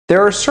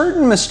There are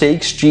certain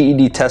mistakes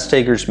GED test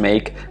takers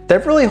make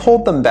that really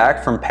hold them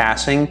back from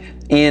passing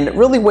and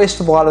really waste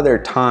a lot of their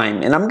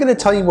time, and I'm going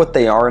to tell you what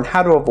they are and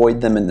how to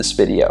avoid them in this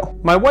video.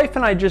 My wife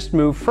and I just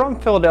moved from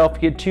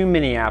Philadelphia to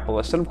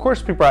Minneapolis, and of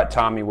course we brought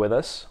Tommy with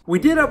us. We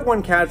did have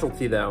one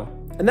casualty though,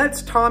 and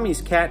that's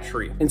Tommy's cat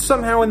tree. And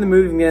somehow in the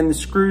moving end, the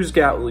screws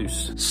got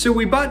loose. So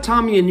we bought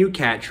Tommy a new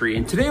cat tree,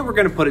 and today we're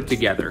going to put it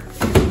together.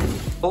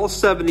 All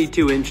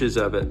 72 inches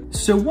of it.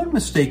 So one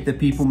mistake that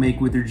people make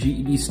with their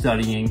GED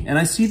studying, and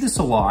I see this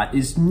a lot,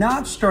 is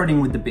not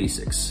starting with the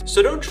basics.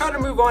 So don't try to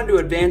move on to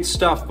advanced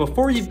stuff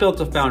before you've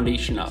built a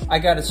foundation up. I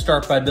gotta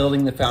start by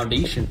building the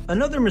foundation.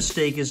 Another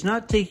mistake is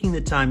not taking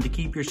the time to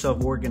keep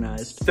yourself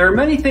organized. There are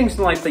many things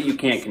in life that you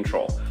can't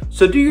control,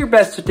 so do your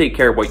best to take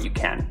care of what you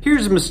can.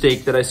 Here's a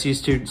mistake that I see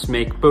students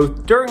make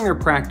both during their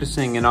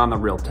practicing and on the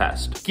real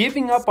test.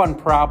 Giving up on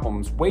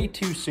problems way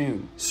too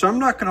soon. So I'm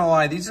not gonna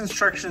lie, these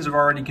instructions have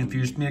already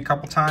confused me a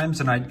couple times,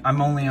 and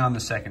I'm only on the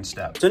second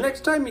step. So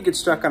next time you get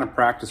stuck on a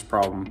practice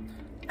problem,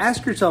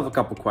 ask yourself a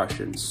couple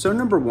questions. So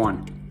number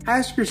one,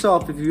 ask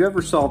yourself if you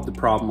ever solved a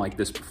problem like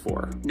this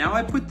before. Now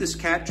I put this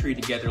cat tree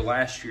together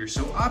last year,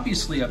 so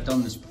obviously I've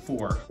done this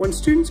before. When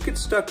students get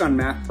stuck on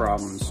math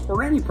problems,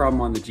 or any problem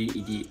on the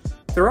GED,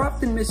 they're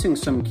often missing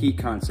some key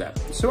concept.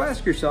 So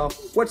ask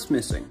yourself, what's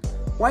missing?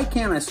 Why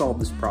can't I solve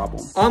this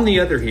problem? On the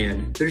other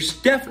hand,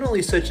 there's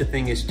definitely such a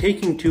thing as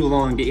taking too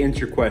long to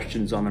answer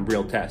questions on the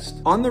real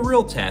test. On the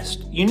real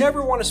test, you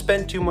never want to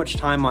spend too much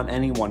time on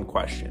any one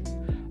question.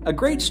 A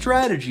great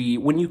strategy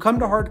when you come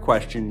to hard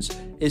questions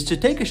is to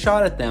take a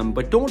shot at them,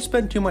 but don't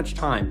spend too much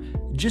time.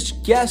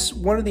 Just guess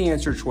one of the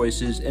answer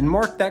choices and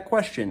mark that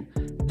question.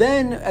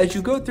 Then, as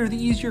you go through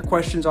the easier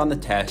questions on the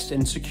test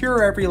and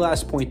secure every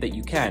last point that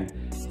you can,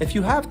 if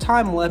you have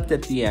time left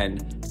at the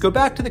end, go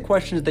back to the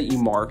questions that you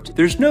marked.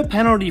 There's no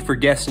penalty for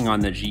guessing on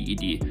the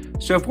GED,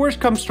 so if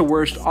worst comes to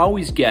worst,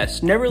 always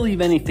guess, never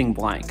leave anything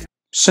blank.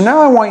 So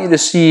now I want you to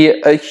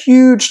see a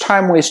huge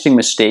time-wasting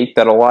mistake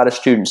that a lot of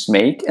students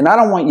make, and I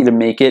don't want you to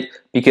make it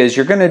because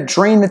you're going to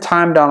drain the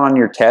time down on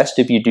your test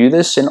if you do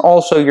this, and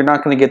also you're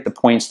not going to get the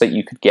points that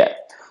you could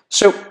get.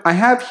 So I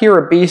have here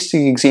a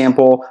basic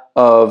example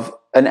of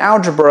an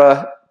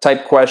algebra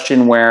type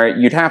question where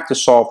you'd have to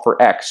solve for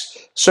x.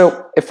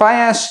 So if I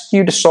asked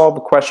you to solve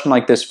a question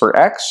like this for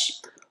x,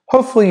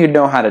 hopefully you'd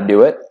know how to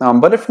do it.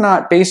 But if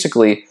not,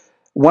 basically,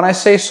 when I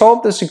say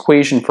solve this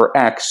equation for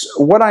x,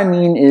 what I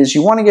mean is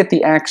you want to get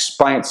the x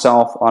by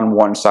itself on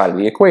one side of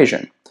the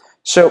equation.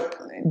 So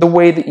the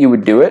way that you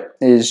would do it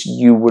is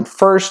you would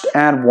first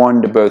add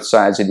 1 to both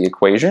sides of the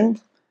equation,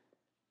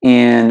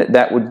 and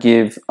that would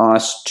give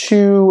us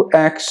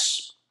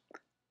 2x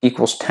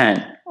equals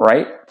 10,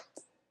 right?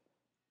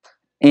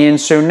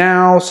 And so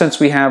now, since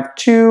we have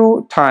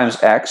 2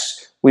 times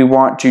x, we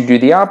want to do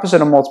the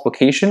opposite of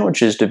multiplication,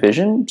 which is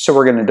division. So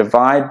we're going to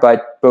divide by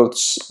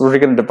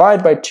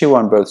 2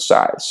 on both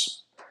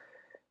sides.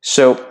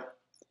 So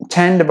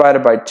 10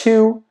 divided by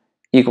 2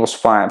 equals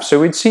 5. So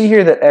we'd see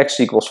here that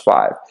x equals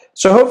 5.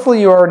 So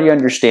hopefully you already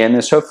understand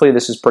this. Hopefully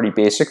this is pretty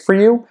basic for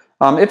you.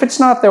 If it's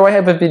not, though, I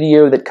have a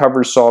video that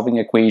covers solving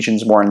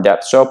equations more in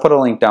depth, so I'll put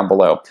a link down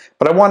below.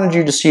 But I wanted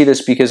you to see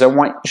this because I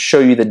want to show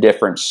you the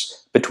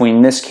difference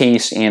between this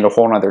case and a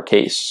whole other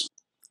case.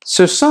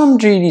 So some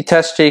GED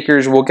test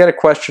takers will get a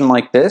question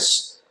like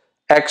this,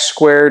 x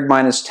squared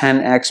minus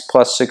 10x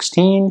plus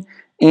 16,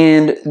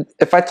 and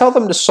if I tell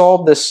them to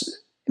solve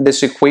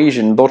this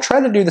equation, they'll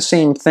try to do the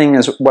same thing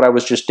as what I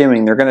was just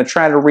doing. They're going to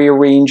try to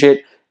rearrange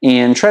it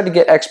and try to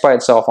get x by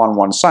itself on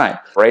one side,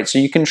 right? So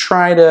you can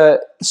try to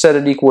set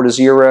it equal to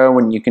 0,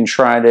 and you can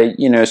try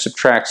to,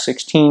 subtract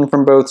 16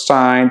 from both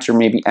sides, or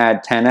maybe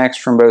add 10x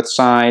from both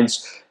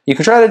sides. You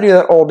can try to do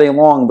that all day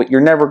long, but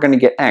you're never going to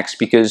get x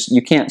because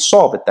you can't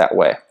solve it that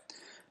way.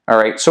 All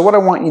right, so what I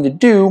want you to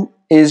do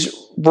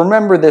is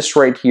remember this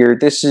right here.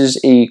 This is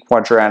a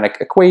quadratic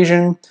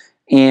equation,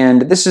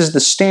 and this is the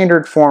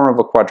standard form of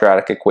a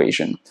quadratic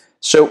equation.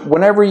 So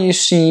whenever you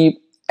see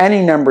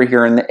any number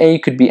here, and the a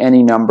could be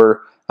any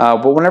number,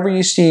 but whenever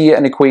you see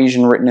an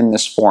equation written in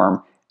this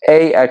form,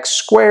 ax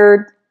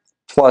squared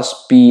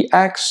plus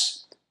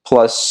bx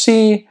plus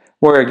c,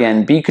 where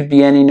again, b could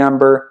be any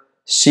number,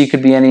 c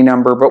could be any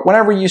number, but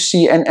whenever you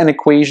see an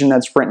equation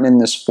that's written in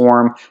this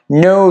form,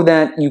 know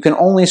that you can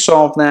only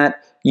solve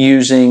that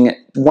using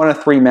one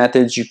of 3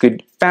 methods. You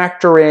could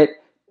factor it,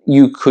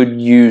 you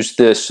could use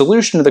the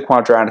solution to the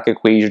quadratic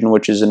equation,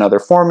 which is another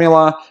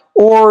formula,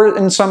 or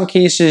in some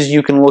cases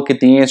you can look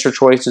at the answer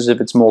choices if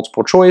it's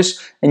multiple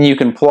choice, and you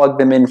can plug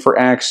them in for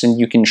x, and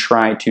you can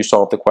try to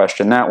solve the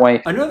question that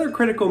way. Another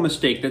critical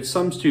mistake that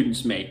some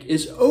students make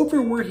is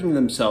overworking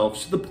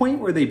themselves to the point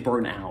where they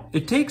burn out.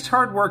 It takes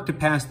hard work to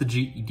pass the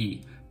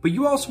GED, but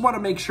you also want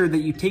to make sure that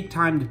you take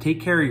time to take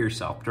care of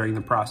yourself during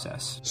the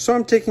process. So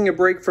I'm taking a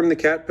break from the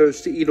cat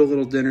post to eat a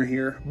little dinner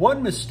here.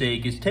 One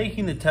mistake is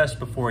taking the test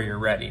before you're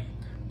ready.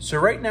 So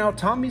right now,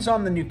 Tommy's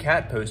on the new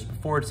cat post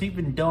before it's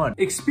even done.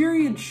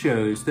 Experience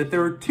shows that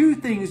there are 2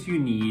 things you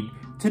need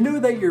to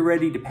know that you're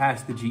ready to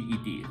pass the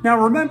GED. Now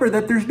remember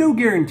that there's no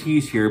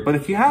guarantees here, but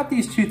if you have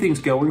these two things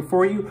going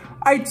for you,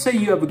 I'd say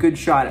you have a good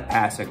shot at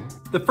passing.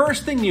 The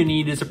first thing you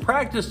need is a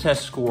practice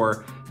test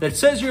score that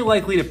says you're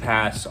likely to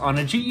pass on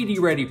a GED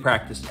ready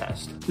practice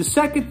test. The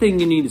second thing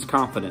you need is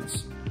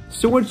confidence.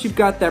 So once you've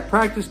got that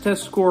practice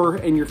test score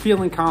and you're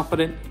feeling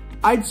confident,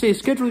 I'd say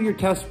schedule your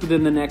test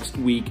within the next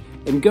week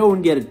and go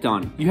and get it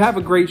done. You have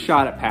a great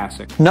shot at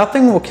passing.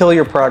 Nothing will kill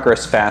your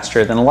progress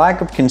faster than a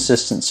lack of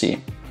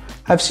consistency.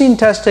 I've seen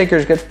test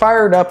takers get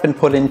fired up and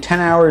put in 10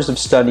 hours of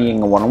studying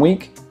in 1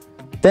 week,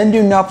 then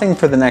do nothing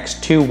for the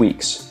next 2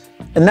 weeks.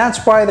 And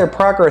that's why their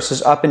progress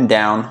is up and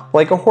down,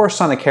 like a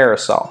horse on a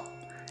carousel.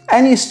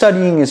 Any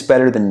studying is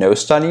better than no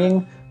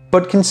studying,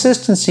 but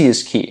consistency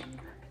is key.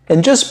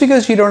 And just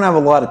because you don't have a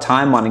lot of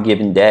time on a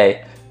given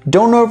day,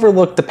 don't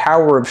overlook the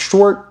power of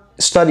short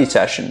study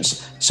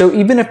sessions. So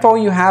even if all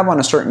you have on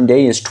a certain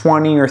day is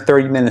 20 or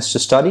 30 minutes to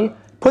study,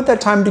 put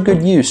that time to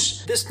good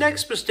use. This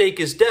next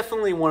mistake is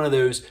definitely one of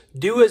those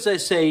do as I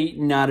say,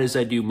 not as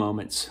I do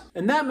moments.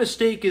 And that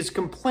mistake is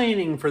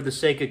complaining for the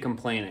sake of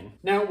complaining.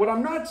 Now, what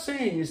I'm not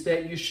saying is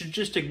that you should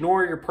just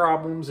ignore your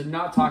problems and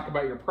not talk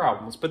about your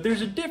problems, but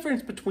there's a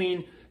difference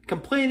between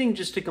complaining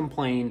just to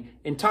complain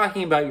and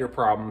talking about your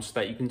problems so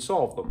that you can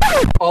solve them.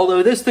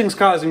 Although this thing's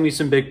causing me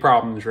some big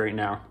problems right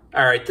now.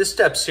 All right, this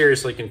step's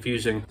seriously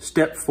confusing.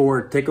 Step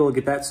 4, take a look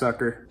at that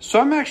sucker. So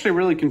I'm actually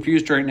really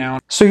confused right now.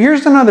 So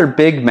here's another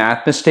big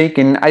math mistake,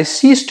 and I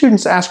see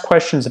students ask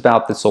questions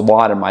about this a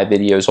lot in my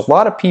videos. A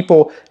lot of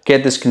people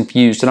get this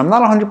confused, and I'm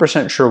not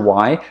 100% sure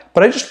why,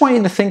 but I just want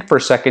you to think for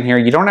a second here.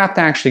 You don't have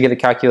to actually get a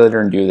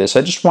calculator and do this.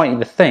 I just want you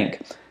to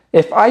think.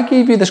 If I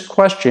gave you this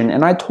question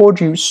and I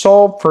told you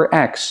solve for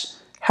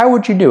x, how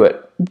would you do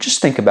it?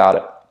 Just think about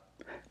it.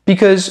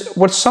 Because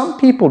what some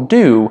people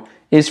do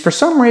is for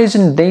some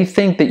reason they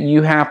think that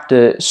you have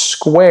to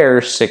square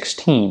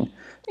 16,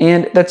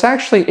 and that's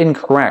actually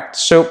incorrect.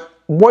 So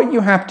what you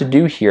have to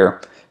do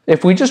here,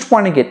 if we just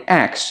want to get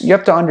x, you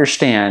have to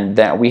understand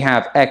that we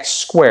have x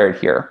squared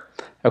here,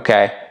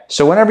 okay?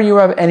 So whenever you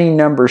have any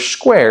number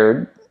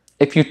squared,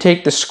 if you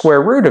take the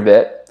square root of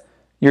it,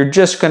 you're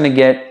just going to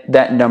get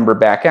that number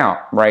back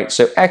out, right?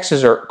 So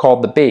x's are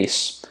called the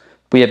base.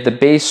 We have the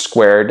base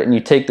squared, and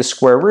you take the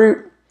square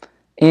root,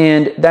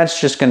 and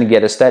that's just going to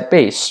get us that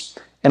base.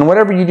 And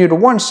whatever you do to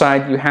one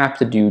side, you have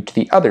to do to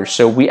the other.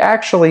 So we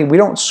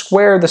don't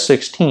square the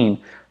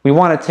 16. We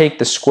want to take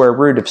the square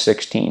root of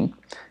 16.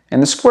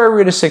 And the square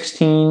root of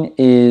 16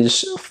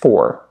 is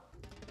 4.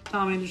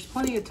 Tommy, there's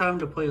plenty of time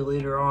to play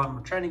later on.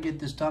 I'm trying to get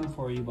this done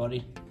for you,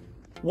 buddy.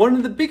 One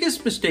of the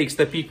biggest mistakes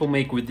that people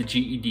make with the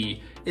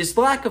GED is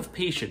lack of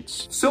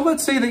patience. So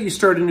let's say that you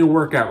start a new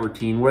workout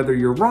routine, whether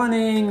you're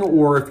running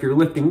or if you're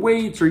lifting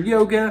weights or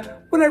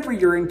yoga, whatever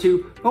you're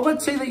into, but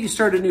let's say that you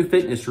start a new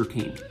fitness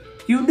routine.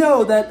 You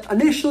know that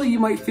initially you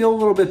might feel a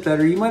little bit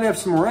better, you might have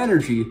some more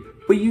energy,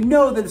 but you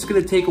know that it's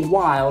going to take a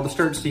while to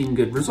start seeing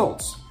good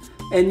results.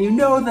 And you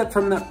know that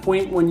from that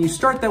point when you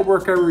start that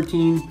workout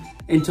routine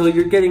until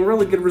you're getting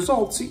really good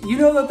results, you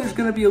know that there's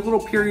going to be a little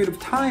period of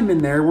time in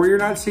there where you're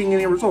not seeing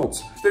any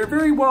results. There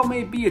very well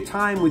may be a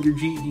time with your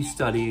GED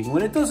studying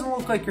when it doesn't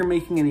look like you're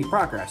making any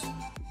progress,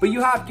 but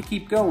you have to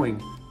keep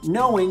going,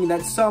 knowing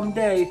that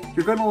someday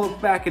you're going to look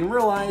back and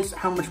realize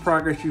how much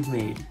progress you've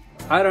made.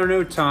 I don't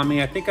know,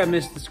 Tommy. I think I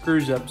missed the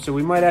screws up, so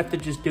we might have to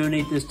just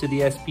donate this to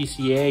the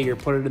SPCA or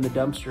put it in the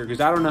dumpster,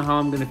 because I don't know how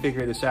I'm going to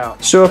figure this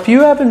out. So if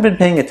you haven't been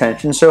paying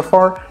attention so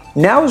far,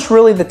 now is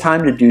really the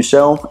time to do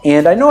so.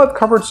 And I know I've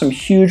covered some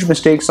huge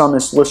mistakes on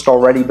this list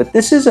already, but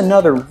this is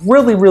another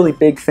really, really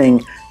big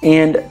thing.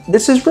 And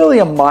this is really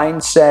a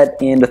mindset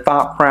and a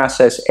thought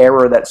process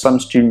error that some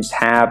students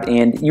have,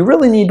 and you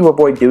really need to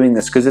avoid doing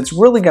this because it's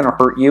really going to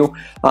hurt you,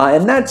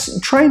 and that's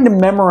trying to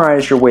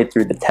memorize your way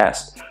through the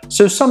test.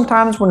 So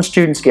sometimes when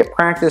students get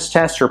practice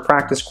tests or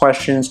practice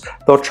questions,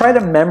 they'll try to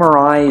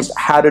memorize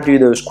how to do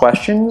those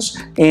questions,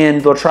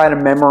 and they'll try to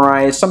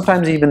memorize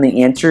sometimes even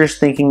the answers,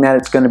 thinking that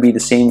it's going to be the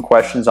same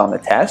questions on the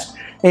test.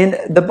 And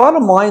the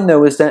bottom line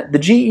though is that the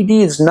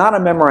GED is not a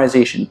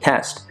memorization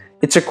test.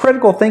 It's a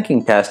critical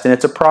thinking test, and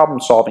it's a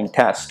problem-solving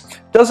test.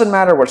 Doesn't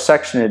matter what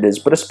section it is,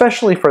 but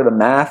especially for the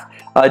math,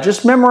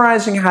 just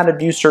memorizing how to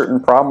do certain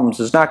problems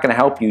is not going to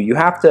help you. You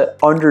have to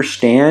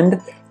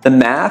understand the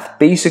math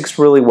basics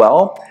really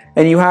well,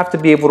 and you have to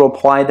be able to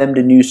apply them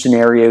to new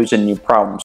scenarios and new problems.